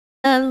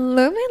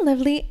Hello, my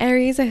lovely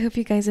Aries. I hope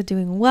you guys are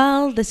doing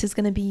well. This is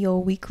going to be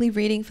your weekly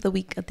reading for the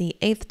week of the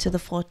 8th to the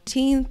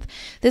 14th.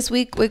 This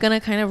week, we're going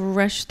to kind of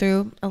rush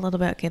through a little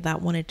bit. Okay,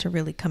 that wanted to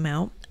really come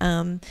out.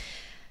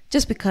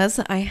 Just because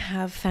I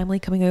have family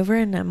coming over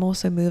and I'm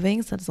also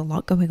moving, so there's a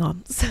lot going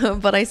on.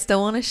 But I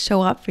still want to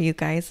show up for you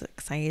guys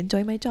because I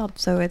enjoy my job.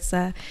 So it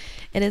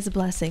is a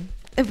blessing.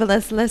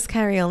 But let's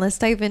carry on. Let's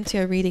dive into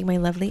your reading, my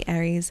lovely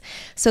Aries.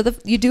 So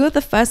you do have the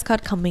first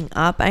card coming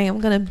up. I am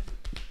going to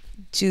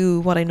do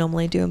what I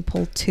normally do and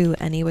pull two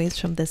anyways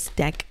from this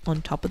deck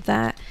on top of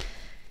that,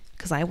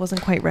 because I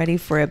wasn't quite ready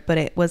for it, but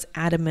it was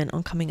adamant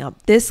on coming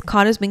up. This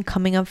card has been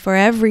coming up for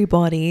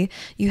everybody.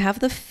 You have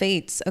the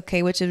Fates,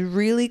 okay, which is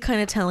really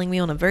kind of telling me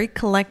on a very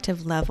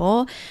collective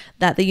level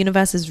that the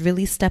universe is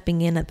really stepping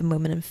in at the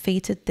moment and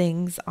fated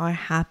things are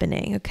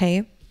happening,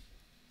 okay?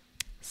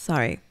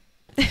 Sorry.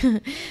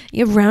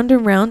 You round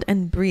and round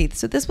and breathe.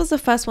 So this was the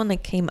first one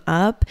that came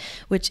up,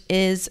 which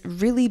is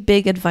really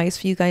big advice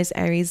for you guys,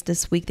 Aries,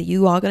 this week, that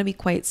you are going to be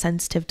quite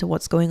sensitive to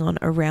what's going on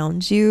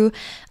around you,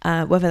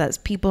 whether that's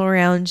people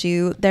around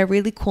you. They're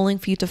really calling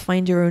for you to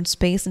find your own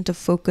space and to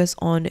focus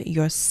on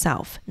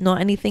yourself, not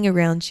anything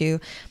around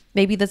you.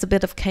 Maybe there's a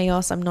bit of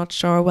chaos. I'm not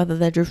sure whether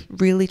they're just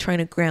really trying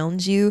to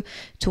ground you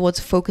towards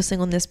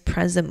focusing on this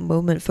present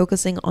moment,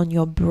 focusing on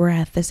your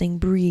breath. They're saying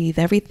breathe.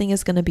 Everything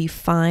is going to be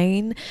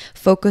fine.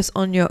 Focus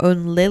on your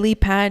own lily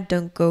pad.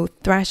 Don't go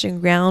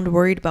thrashing around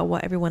worried about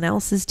what everyone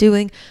else is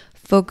doing.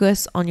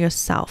 Focus on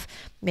yourself.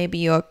 Maybe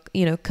you're,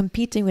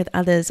 competing with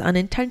others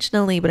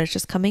unintentionally, but it's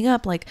just coming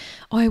up like,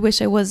 oh, I wish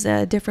I was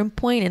at a different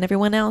point and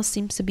everyone else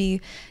seems to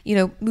be,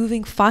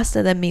 moving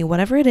faster than me.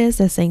 Whatever it is,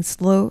 they're saying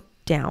slow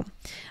down.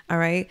 All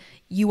right,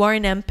 you are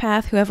an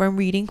empath, whoever I'm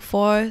reading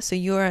for, so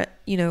you're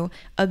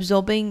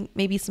absorbing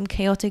maybe some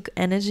chaotic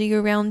energy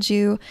around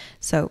you.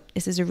 So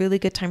this is a really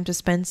good time to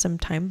spend some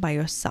time by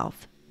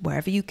yourself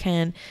wherever you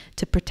can,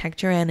 to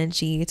protect your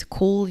energy, to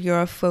call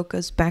your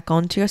focus back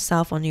onto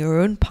yourself, on your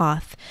own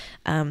path,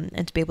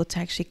 and to be able to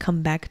actually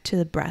come back to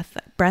the breath.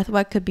 Breath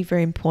work could be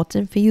very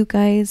important for you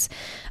guys,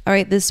 all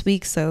right, this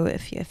week. So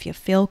if you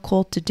feel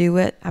called to do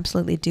it,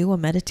 absolutely do. A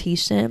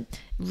meditation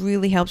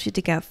really helps you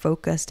to get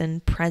focused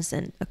and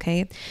present,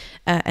 okay?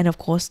 And of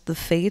course, the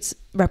Fates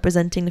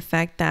representing the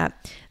fact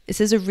that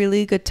this is a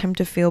really good time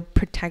to feel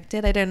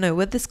protected. I don't know,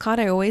 with this card,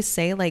 I always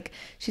say, like,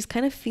 she's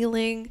kind of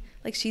feeling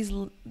like she's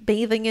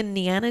bathing in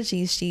the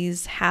energy.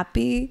 She's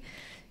happy,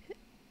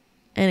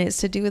 and it's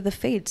to do with the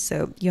Fates.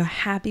 So you're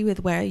happy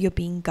with where you're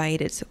being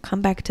guided. So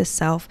come back to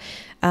self.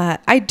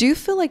 I do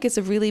feel like it's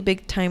a really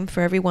big time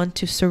for everyone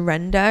to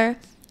surrender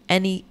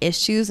any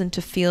issues and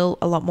to feel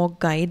a lot more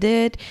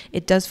guided.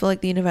 It does feel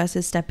like the universe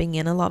is stepping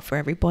in a lot for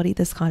everybody.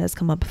 This card has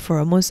come up for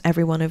almost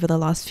everyone over the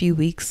last few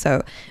weeks.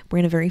 So we're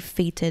in a very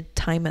fated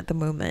time at the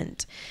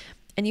moment.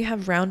 And you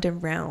have round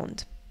and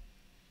round,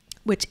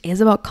 which is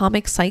about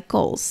karmic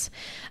cycles.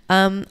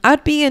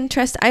 I'd be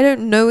interested. I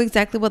don't know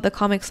exactly what the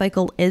karmic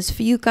cycle is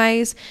for you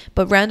guys,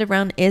 but round and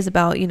round is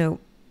about,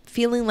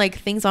 feeling like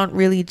things aren't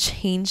really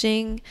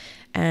changing.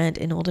 And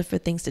in order for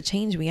things to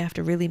change, we have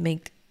to really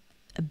make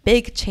a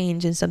big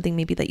change in something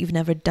maybe that you've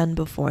never done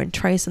before, and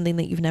try something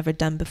that you've never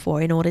done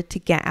before in order to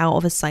get out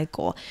of a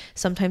cycle.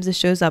 Sometimes it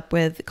shows up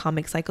with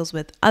karmic cycles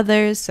with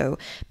others, so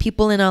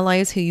people in our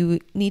lives who you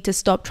need to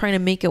stop trying to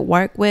make it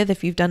work with.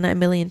 If you've done that a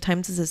million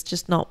times, it's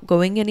just not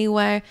going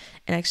anywhere,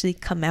 and actually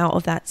come out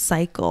of that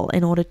cycle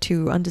in order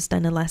to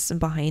understand the lesson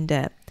behind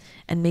it,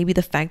 and maybe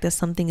the fact that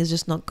something is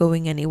just not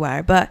going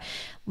anywhere. But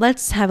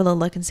let's have a little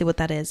look and see what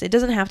that is. It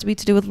doesn't have to be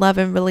to do with love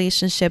and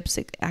relationships.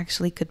 It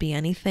actually could be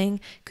anything.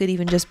 Could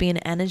even just be an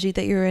energy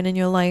that you're in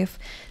your life.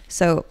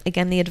 So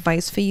again, the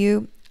advice for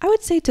you, I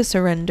would say to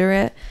surrender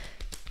it.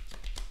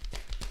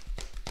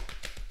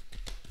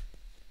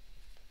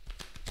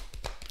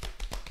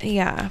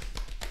 Yeah,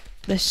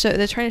 they're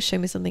trying to show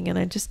me something and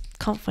I just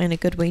can't find a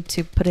good way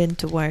to put it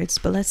into words.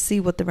 But let's see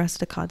what the rest of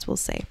the cards will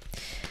say.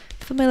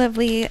 For my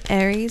lovely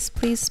Aries,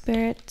 please,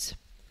 Spirit.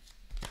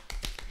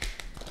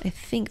 I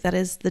think that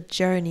is the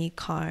Journey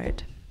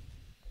card.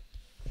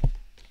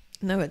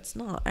 No, it's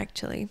not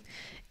actually.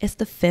 It's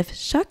the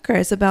 5th chakra.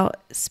 It's about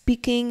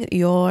speaking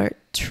your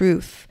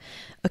truth.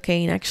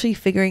 Okay, and actually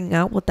figuring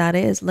out what that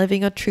is.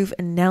 Living your truth,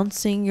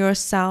 announcing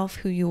yourself,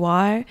 who you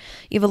are.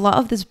 You have a lot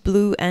of this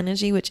blue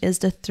energy, which is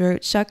the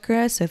throat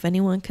chakra. So if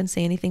anyone can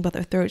say anything about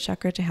the throat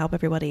chakra to help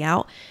everybody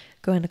out,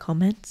 go in the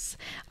comments.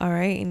 All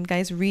right, and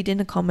guys, read in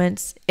the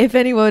comments if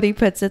anybody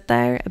puts it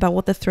there about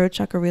what the throat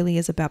chakra really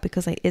is about,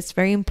 because it's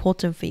very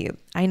important for you.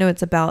 I know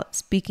it's about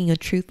speaking your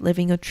truth,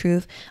 living your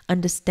truth,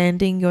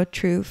 understanding your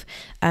truth,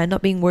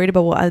 not being worried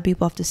about what other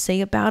people have to say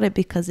about it,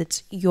 because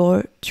it's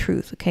your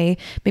truth. Okay,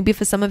 maybe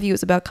for some of you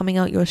it's about coming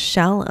out your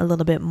shell a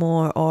little bit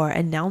more, or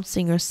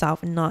announcing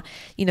yourself and not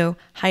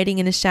hiding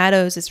in the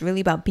shadows. It's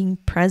really about being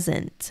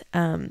present,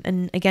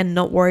 and again,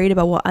 not worried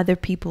about what other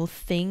people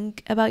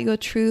think about your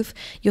truth,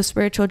 your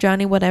spiritual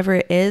journey, whatever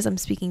it is. I'm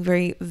speaking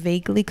very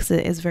vaguely because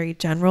it is very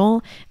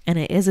general and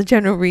it is a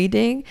general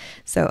reading.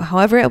 So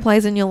however it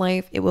applies in your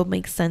life, it will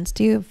make sense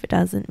to you. If it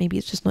doesn't, maybe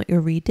it's just not your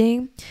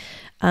reading.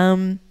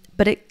 But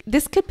but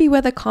this could be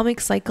where the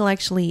karmic cycle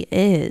actually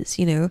is,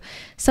 you know.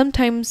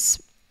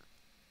 Sometimes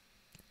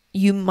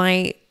you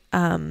might,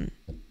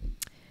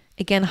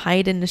 again,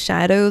 hide in the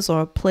shadows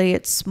or play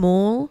it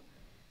small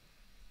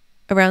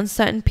around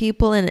certain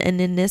people.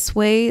 And in this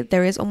way,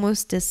 there is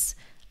almost this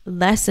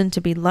lesson to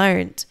be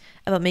learned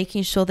about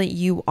making sure that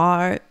you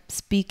are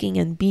speaking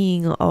and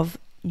being of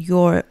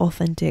your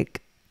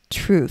authentic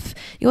truth.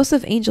 You also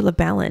have Angel of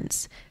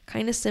Balance,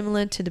 kind of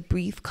similar to the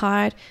Breathe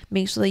card.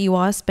 Make sure that you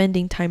are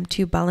spending time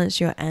to balance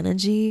your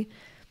energy,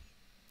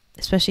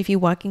 especially if you're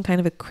working kind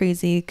of a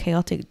crazy,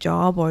 chaotic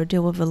job or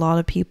deal with a lot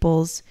of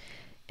people's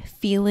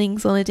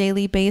feelings on a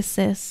daily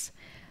basis.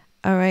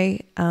 All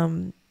right.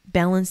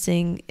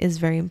 Balancing is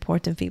very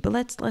important for you. But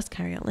let's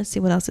carry on. Let's see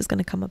what else is going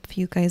to come up for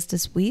you guys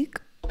this week.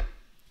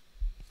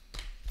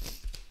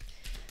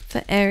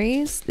 For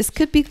Aries, this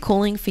could be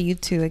calling for you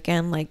to,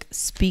 again, like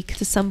speak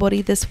to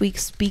somebody this week,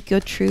 speak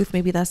your truth.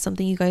 Maybe that's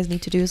something you guys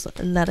need to do, is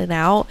let it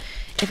out.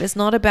 If it's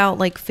not about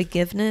like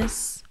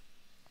forgiveness,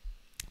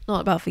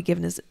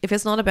 if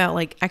it's not about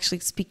like actually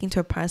speaking to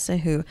a person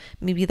who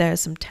maybe there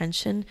is some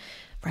tension,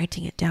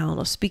 writing it down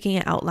or speaking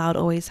it out loud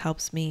always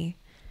helps me.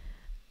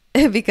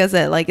 Because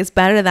it's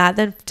better that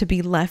than to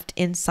be left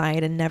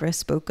inside and never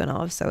spoken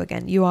of. So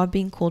again, you are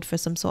being called for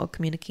some sort of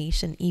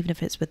communication, even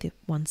if it's with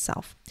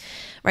oneself.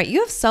 Right,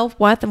 you have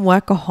self-worth and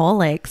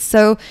workaholic.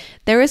 So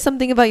there is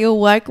something about your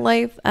work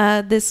life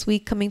this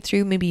week coming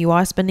through. Maybe you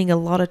are spending a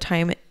lot of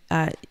time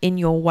in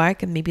your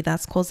work, and maybe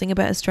that's causing a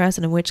bit of stress.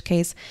 And in which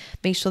case,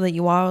 make sure that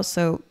you are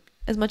also,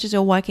 as much as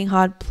you're working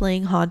hard,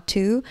 playing hard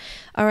too.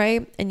 All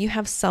right, and you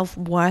have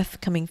self-worth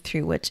coming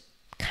through, which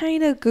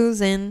kind of goes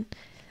in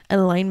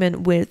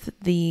alignment with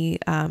the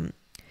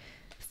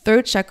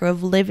third chakra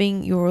of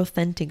living your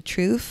authentic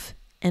truth,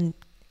 and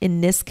in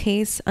this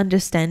case,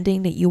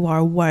 understanding that you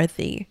are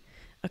worthy.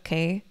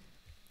 Okay,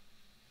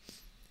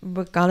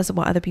 regardless of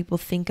what other people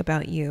think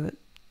about you,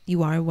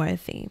 you are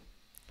worthy.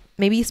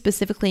 Maybe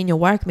specifically in your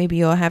work, maybe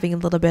you're having a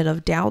little bit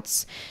of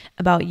doubts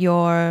about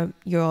your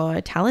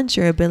talents,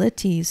 your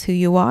abilities, who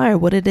you are,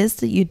 what it is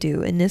that you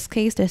do. In this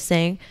case, they're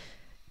saying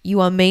you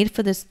are made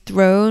for this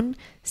throne.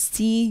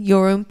 See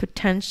your own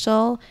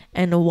potential,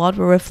 and the world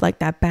will reflect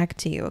that back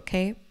to you.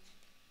 Okay,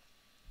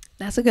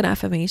 that's a good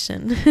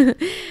affirmation. All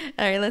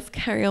right, let's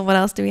carry on. What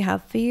else do we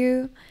have for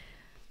you?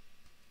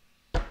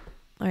 All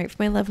right, for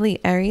my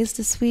lovely Aries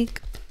this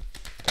week,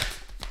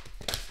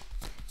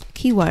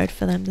 keyword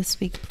for them this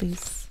week,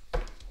 please.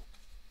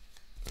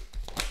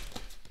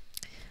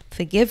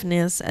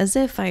 Forgiveness, as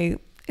if I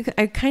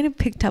kind of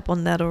picked up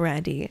on that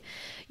already.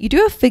 You do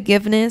have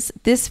forgiveness.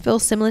 This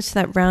feels similar to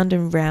that round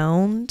and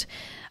round.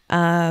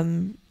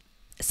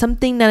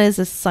 Something that is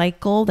a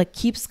cycle that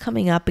keeps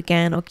coming up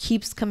again or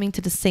keeps coming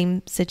to the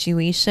same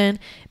situation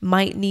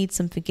might need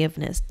some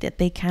forgiveness. That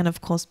they can,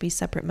 of course, be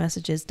separate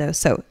messages though.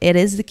 So it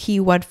is the key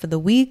word for the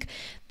week.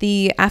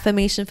 The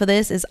affirmation for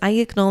this is, I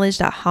acknowledge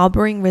that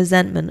harboring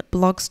resentment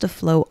blocks the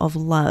flow of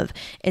love.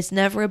 It's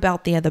never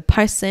about the other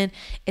person.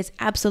 It's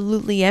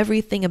absolutely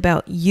everything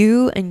about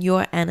you and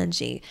your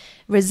energy.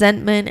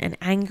 Resentment and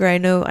anger. I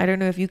don't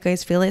know if you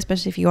guys feel it,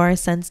 especially if you are a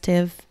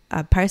sensitive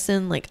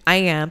person like I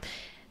am.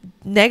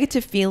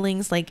 Negative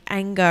feelings like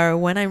anger,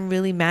 when I'm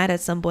really mad at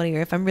somebody, or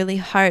if I'm really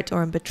hurt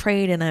or I'm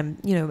betrayed and I'm,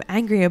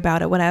 angry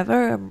about it,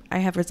 whatever, I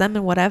have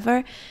resentment,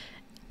 whatever.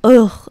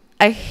 Ugh,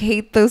 I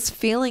hate those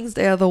feelings.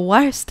 They are the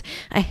worst.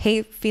 I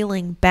hate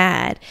feeling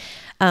bad.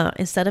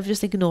 Instead of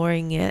just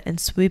ignoring it and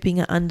sweeping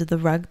it under the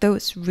rug, though,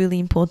 it's really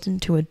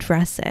important to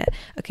address it.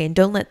 Okay, and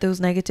don't let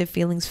those negative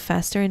feelings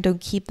fester, and don't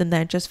keep them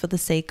there just for the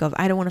sake of,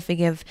 I don't want to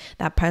forgive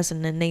that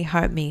person and they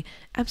hurt me.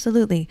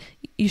 Absolutely.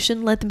 You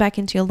shouldn't let them back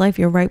into your life.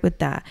 You're right with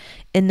that.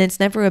 And it's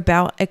never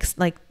about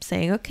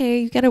saying,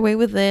 okay, you get away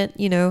with it.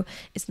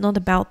 It's not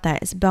about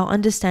that. It's about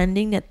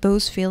understanding that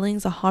those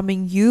feelings are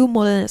harming you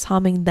more than it's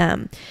harming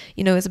them.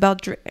 It's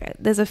about,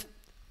 there's a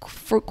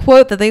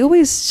quote that they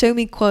always show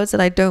me quotes that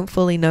I don't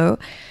fully know,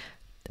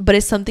 but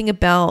it's something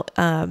about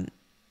kind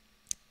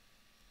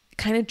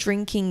of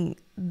drinking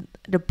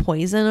the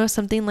poison or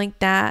something like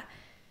that,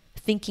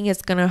 thinking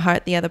it's going to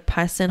hurt the other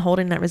person,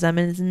 holding that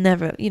resentment is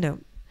never,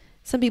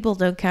 some people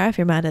don't care if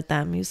you're mad at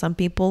them. Some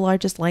people are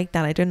just like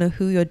that. I don't know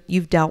who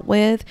you've dealt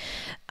with,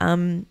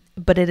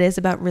 but it is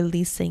about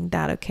releasing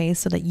that, okay?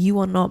 So that you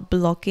are not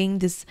blocking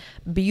this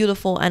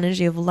beautiful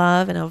energy of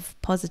love and of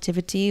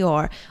positivity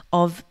or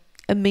of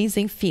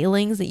amazing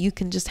feelings that you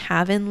can just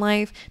have in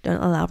life.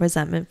 Don't allow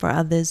resentment for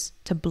others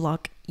to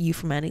block you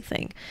from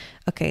anything.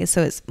 Okay,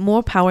 so it's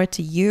more power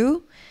to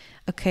you,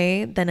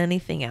 okay, than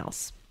anything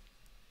else.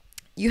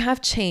 You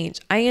have change.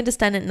 I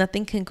understand that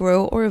nothing can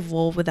grow or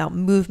evolve without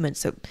movement.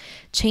 So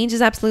change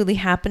is absolutely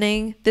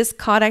happening. This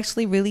card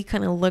actually really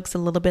kind of looks a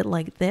little bit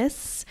like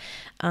this,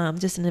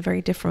 just in a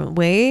very different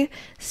way.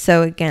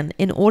 So again,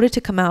 in order to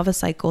come out of a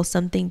cycle,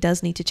 something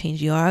does need to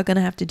change. You are going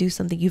to have to do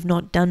something you've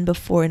not done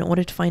before in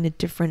order to find a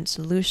different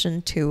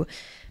solution to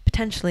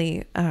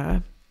potentially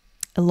a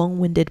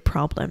long-winded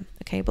problem.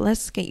 Okay, but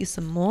let's get you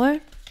some more.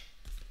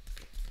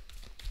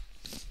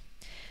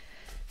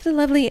 For the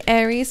lovely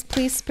Aries,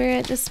 please,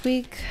 Spirit, this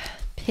week,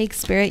 Pig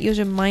spirit, use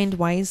your mind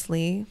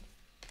wisely.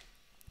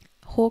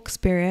 Hawk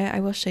spirit,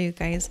 I will show you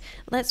guys.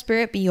 Let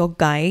spirit be your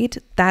guide.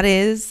 That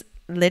is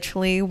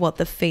literally what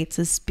the fates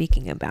is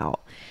speaking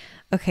about.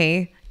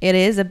 Okay, it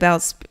is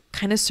about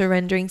kind of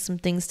surrendering some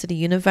things to the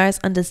universe,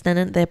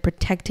 understanding they're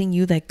protecting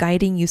you, they're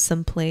guiding you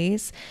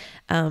someplace.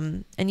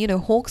 And you know,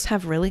 hawks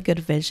have really good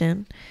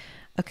vision.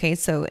 Okay,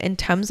 so in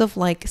terms of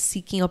like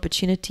seeking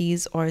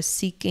opportunities or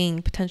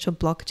seeking potential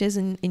blockages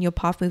in your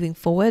path moving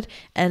forward,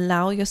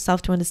 allow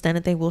yourself to understand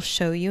that they will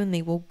show you and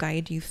they will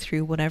guide you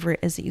through whatever it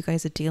is that you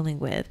guys are dealing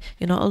with.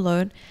 You're not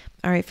alone.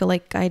 All right, I feel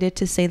like guided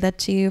to say that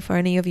to you. For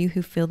any of you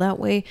who feel that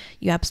way,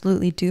 you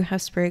absolutely do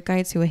have spirit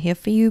guides who are here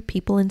for you,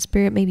 people in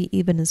spirit maybe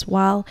even as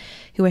well,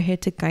 who are here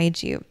to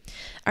guide you.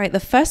 All right, the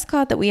first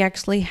card that we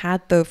actually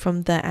had though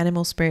from the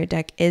animal spirit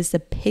deck is the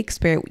pig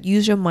spirit.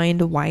 Use your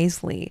mind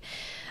wisely.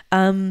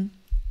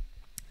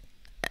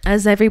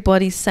 As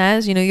everybody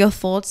says, you know, your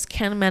thoughts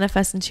can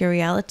manifest into your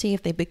reality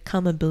if they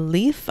become a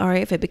belief, all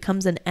right? If it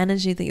becomes an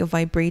energy that you're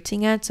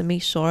vibrating at, so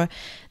make sure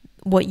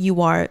make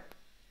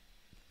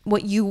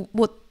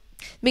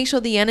sure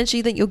the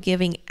energy that you're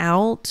giving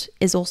out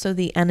is also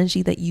the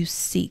energy that you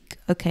seek,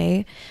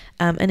 okay?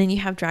 And then you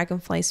have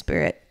dragonfly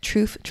spirit.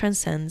 Truth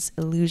transcends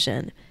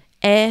illusion.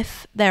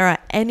 If there are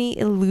any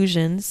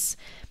illusions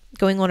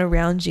going on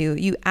around you,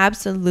 you're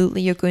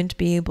going to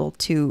be able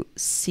to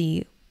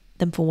see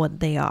them for what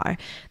they are.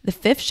 The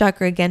fifth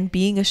chakra, again,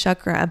 being a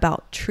chakra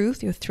about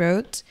truth, your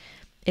throat.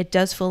 It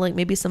does feel like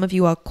maybe some of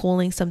you are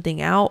calling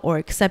something out or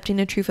accepting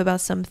the truth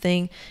about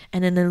something,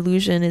 and an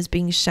illusion is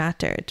being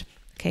shattered.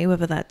 Okay,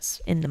 whether that's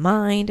in the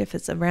mind, if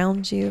it's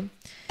around you.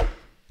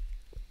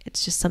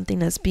 It's just something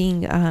that's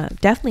being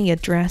definitely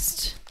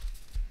addressed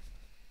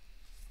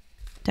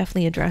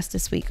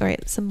this week. All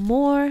right, some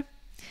more.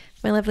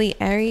 My lovely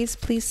Aries,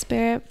 please,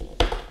 spirit.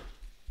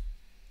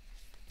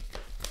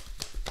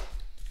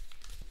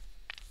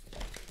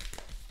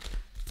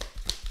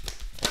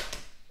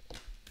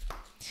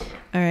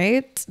 All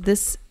right,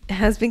 this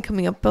has been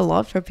coming up a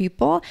lot for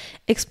people.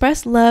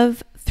 Express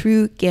love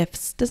through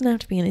gifts. Doesn't have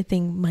to be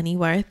anything money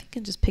worth. You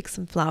can just pick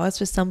some flowers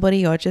for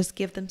somebody or just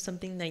give them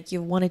something that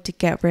you wanted to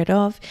get rid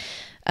of.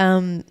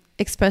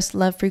 Express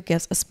love through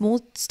gifts. A small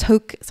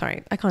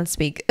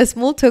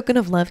token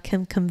of love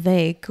can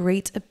convey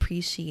great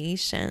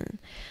appreciation.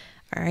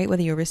 All right,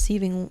 whether you're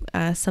receiving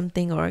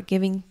something or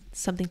giving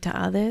something to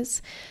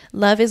others.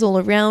 Love is all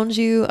around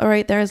you. All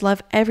right, there is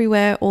love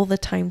everywhere all the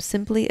time.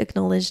 Simply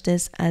acknowledge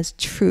this as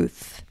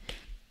truth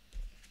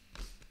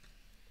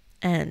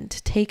and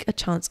take a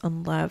chance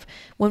on love.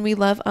 When we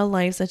love, our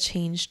lives are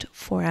changed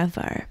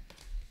forever.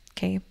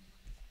 Okay,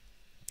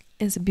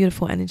 it's a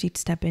beautiful energy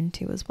to step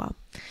into as well.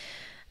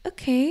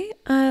 Okay,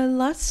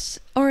 last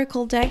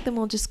oracle deck, then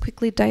we'll just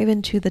quickly dive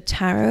into the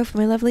tarot. For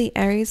my lovely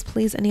Aries,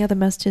 please, any other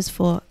messages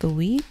for the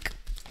week?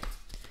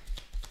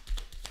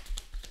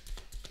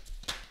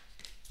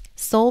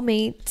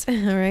 Soulmate.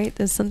 All right,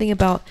 there's something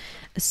about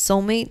a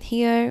soulmate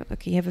here.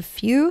 Okay, you have a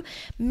few.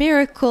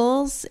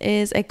 Miracles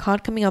is a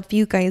card coming up for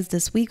you guys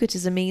this week, which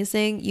is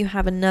amazing. You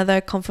have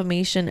another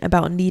confirmation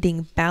about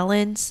needing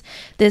balance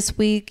this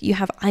week. You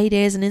have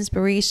ideas and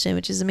inspiration,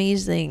 which is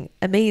amazing.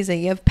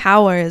 You have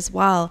power as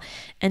well,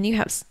 and you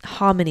have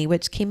harmony,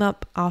 which came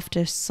up after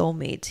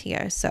soulmate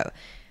here. So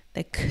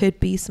there could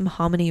be some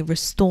harmony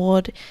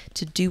restored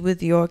to do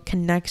with your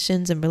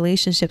connections and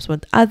relationships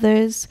with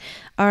others.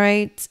 All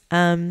right.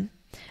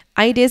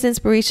 Ideas,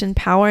 inspiration,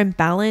 power, and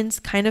balance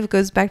kind of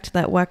goes back to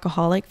that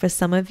workaholic. For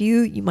some of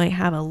you, you might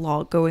have a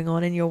lot going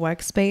on in your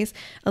workspace,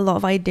 a lot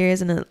of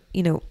ideas and,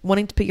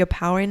 wanting to put your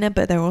power in it,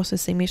 but they're also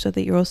saying make sure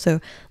that you're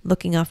also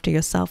looking after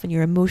yourself and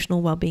your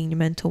emotional well-being, your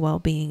mental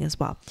well-being as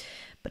well.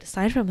 But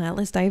aside from that,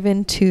 let's dive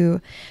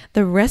into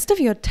the rest of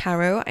your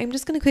tarot. I'm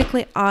just going to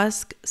quickly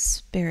ask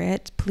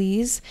Spirit,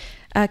 please,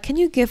 can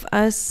you give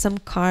us some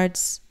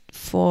cards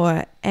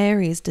for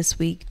Aries this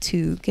week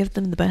to give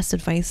them the best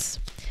advice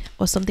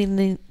or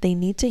something they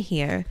need to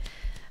hear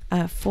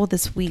for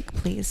this week,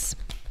 please?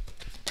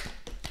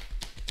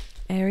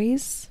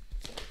 Aries,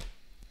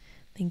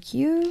 thank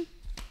you.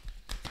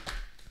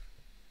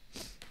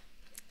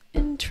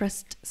 And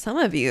trust some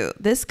of you,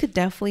 this could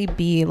definitely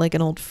be like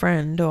an old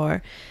friend,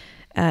 or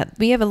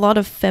we have a lot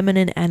of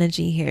feminine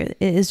energy here. It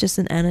is just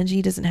an energy,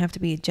 it doesn't have to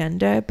be a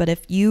gender. But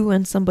if you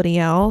and somebody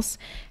else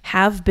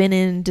have been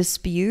in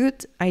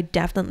dispute, I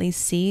definitely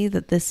see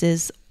that this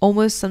is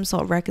almost some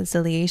sort of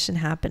reconciliation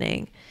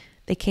happening.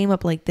 They came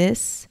up like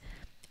this,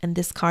 and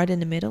this card in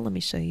the middle, let me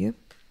show you.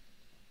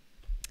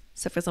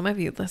 So for some of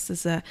you, this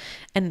is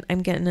and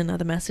I'm getting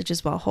another message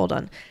as well. Hold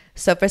on.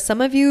 So for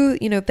some of you,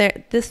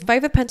 this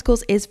Five of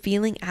Pentacles is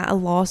feeling at a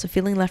loss or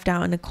feeling left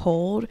out in the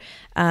cold.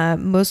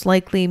 Most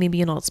likely, maybe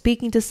you're not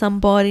speaking to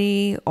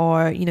somebody,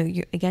 or,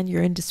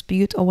 you're in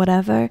dispute or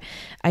whatever.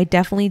 I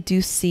definitely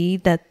do see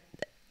that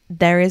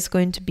there is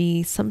going to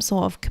be some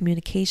sort of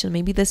communication.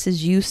 Maybe this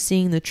is you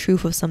seeing the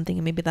truth of something,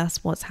 and maybe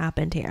that's what's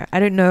happened here. I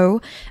don't know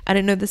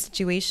the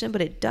situation,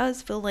 but it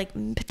does feel like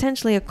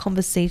potentially a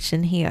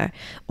conversation here,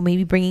 or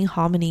maybe bringing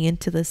harmony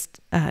into this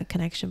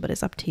connection, but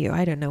it's up to you.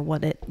 I don't know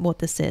what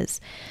this is.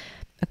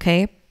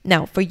 Okay.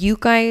 Now, for you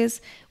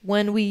guys,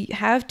 when we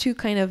have two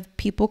kind of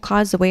people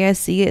cards, the way I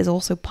see it is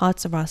also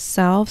parts of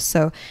ourselves.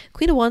 So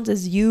Queen of Wands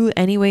is you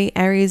anyway,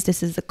 Aries.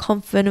 This is the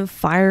confident,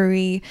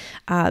 fiery,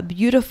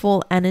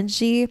 beautiful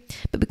energy.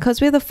 But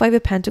because we have the Five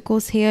of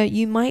Pentacles here,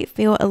 you might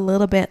feel a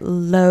little bit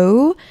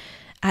low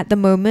at the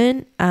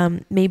moment.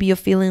 Maybe you're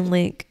feeling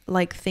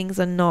like things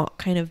are not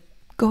kind of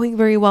going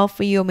very well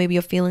for you, or maybe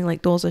you're feeling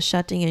like doors are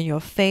shutting in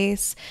your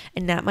face,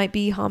 and that might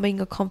be harming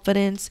your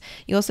confidence.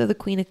 You also have the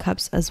Queen of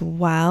Cups as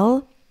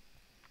well,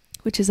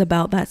 which is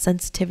about that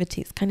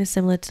sensitivity. It's kind of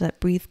similar to that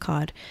Breathe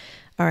card,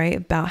 all right,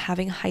 about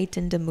having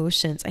heightened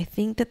emotions. I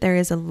think that there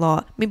is a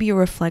lot, maybe you're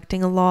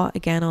reflecting a lot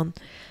again on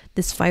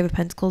this Five of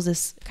Pentacles,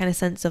 this kind of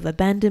sense of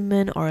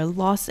abandonment or a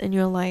loss in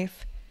your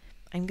life.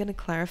 I'm going to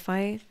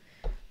clarify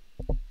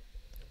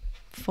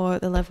for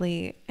the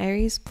lovely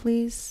Aries,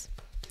 please.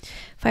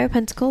 Five of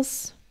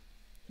Pentacles,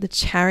 the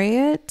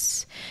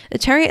Chariot. The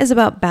Chariot is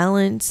about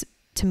balance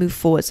to move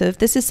forward. So if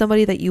this is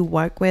somebody that you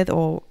work with,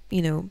 or,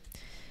 you know,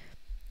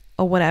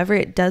 or whatever,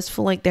 it does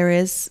feel like there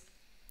is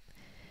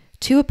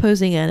two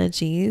opposing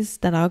energies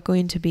that are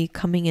going to be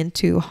coming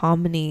into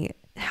harmony,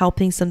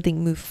 helping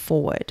something move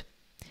forward.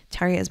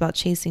 Chariot is about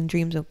chasing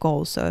dreams or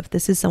goals. So if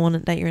this is someone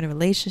that you're in a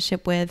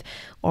relationship with,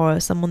 or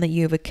someone that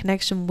you have a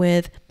connection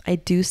with, I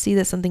do see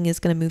that something is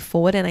going to move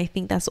forward. And I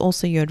think that's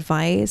also your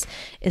advice,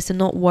 is to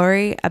not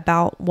worry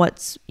about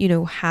what's, you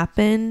know,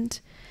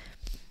 happened.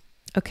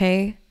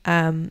 Okay.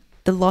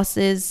 The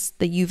losses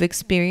that you've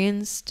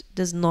experienced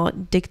does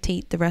not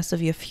dictate the rest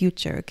of your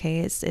future. Okay.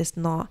 It's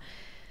not,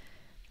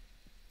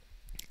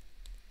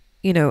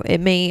 you know, it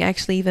may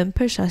actually even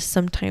push us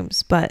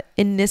sometimes, but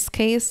in this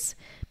case,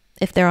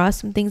 if there are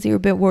some things that you're a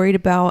bit worried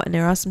about, and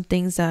there are some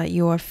things that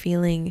you are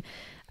feeling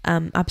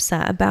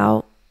upset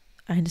about,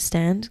 I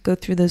understand. Go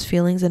through those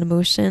feelings and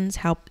emotions,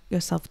 help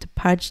yourself to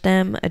purge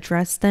them,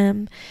 address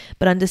them,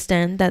 but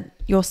understand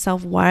that your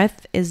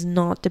self-worth is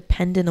not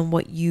dependent on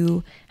what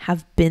you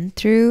have been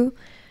through.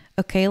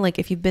 Okay, like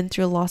if you've been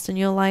through a loss in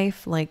your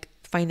life, like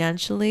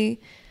financially,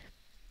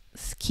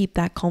 keep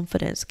that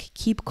confidence.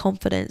 Keep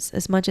confidence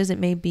as much as it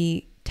may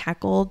be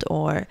tackled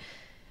or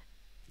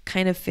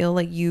kind of feel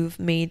like you've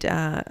made,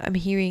 I'm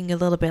hearing a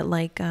little bit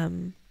like,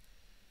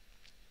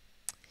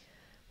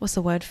 what's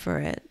the word for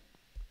it?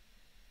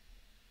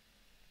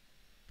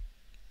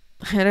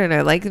 I don't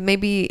know, like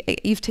maybe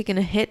you've taken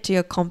a hit to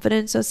your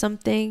confidence or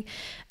something.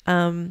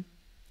 The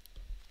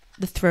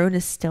throne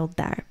is still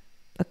there.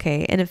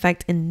 Okay. And in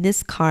fact, in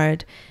this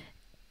card,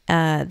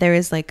 there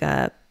is like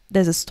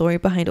there's a story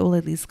behind all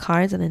of these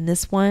cards. And in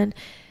this one,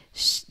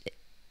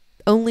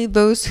 only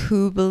those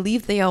who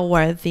believe they are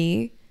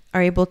worthy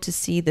are able to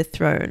see the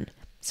throne.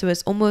 So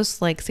it's almost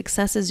like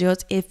success is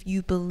yours if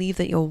you believe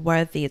that you're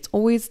worthy. It's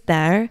always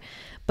there,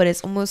 but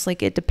it's almost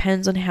like it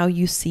depends on how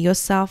you see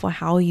yourself or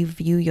how you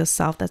view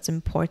yourself. That's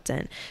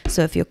important.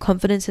 So if your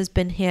confidence has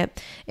been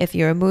hit, if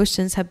your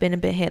emotions have been a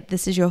bit hit,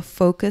 this is your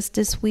focus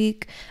this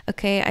week.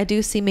 Okay, I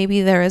do see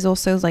maybe there is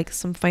also like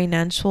some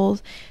financial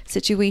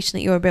situation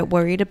that you're a bit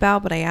worried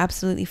about, but I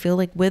absolutely feel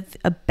like with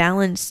a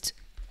balanced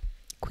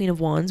Queen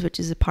of Wands, which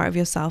is a part of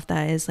yourself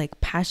that is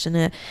like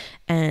passionate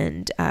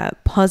and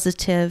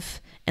positive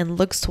and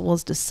looks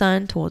towards the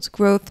sun, towards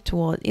growth,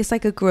 it's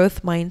like a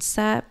growth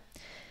mindset.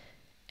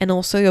 And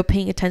also you're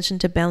paying attention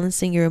to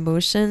balancing your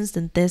emotions,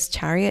 then this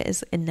Chariot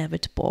is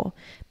inevitable.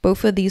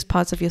 Both of these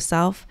parts of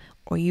yourself,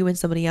 or you and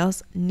somebody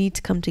else, need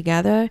to come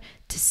together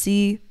to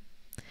see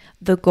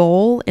the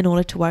goal in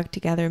order to work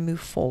together and move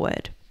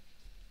forward.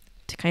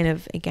 To kind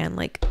of, again,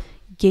 like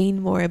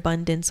gain more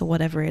abundance or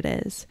whatever it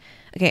is.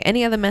 Okay,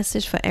 any other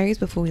message for Aries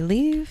before we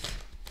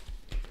leave?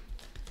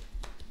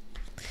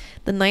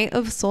 The Knight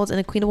of Swords and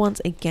the Queen of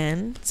Wands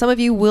again. Some of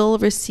you will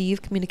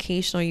receive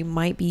communication, or you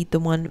might be the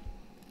one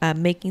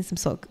making some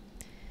sort of...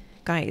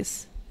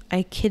 Guys,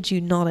 I kid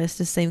you not, it's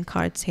the same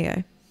cards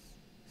here.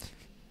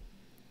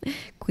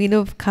 Queen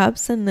of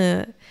Cups and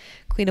the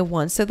Queen of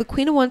Wands. So the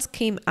Queen of Wands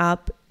came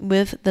up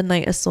with the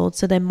Knight of Swords.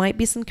 So there might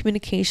be some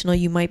communication, or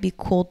you might be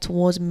called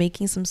towards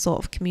making some sort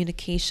of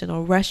communication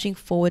or rushing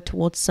forward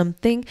towards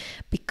something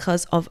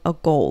because of a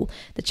goal.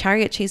 The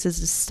Chariot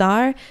chases the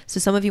star. So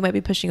some of you might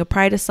be pushing your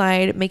pride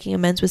aside, making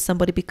amends with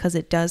somebody because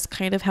it does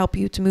kind of help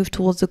you to move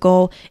towards the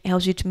goal. It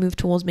helps you to move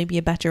towards maybe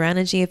a better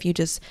energy if you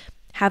just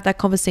have that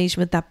conversation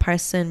with that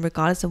person,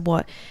 regardless of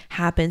what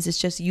happens. It's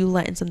just you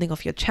letting something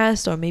off your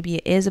chest, or maybe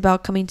it is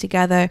about coming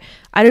together.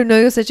 I don't know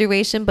your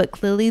situation, but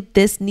clearly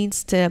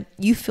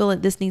you feel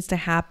that this needs to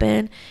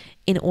happen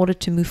in order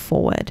to move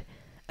forward.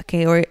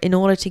 Okay, or in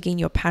order to gain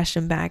your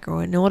passion back,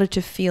 or in order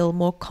to feel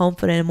more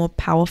confident and more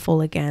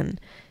powerful again.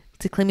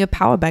 To claim your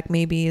power back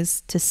maybe is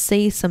to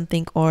say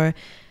something or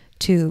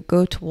to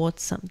go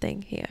towards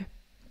something here.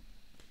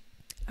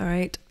 All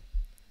right.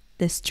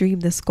 This dream,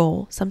 this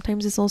goal.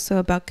 Sometimes it's also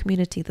about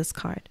community, this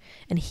card,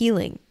 and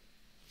healing.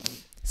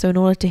 So in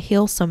order to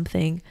heal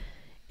something,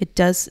 it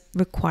does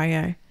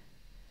require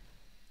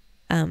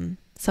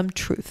some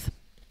truth,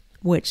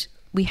 which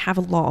we have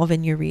a lot of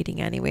in your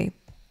reading anyway.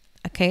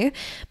 Okay,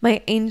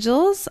 my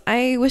angels,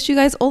 I wish you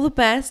guys all the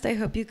best. I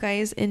hope you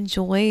guys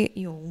enjoy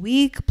your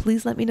week.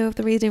 Please let me know if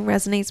the reading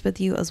resonates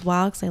with you as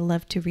well, because I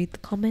love to read the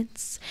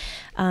comments.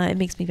 It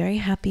makes me very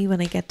happy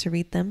when I get to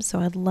read them, so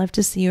I'd love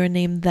to see your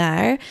name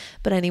there.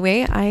 But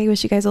anyway, I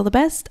wish you guys all the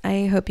best.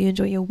 I hope you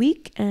enjoy your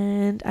week,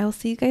 and I'll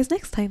see you guys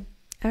next time.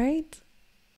 All right.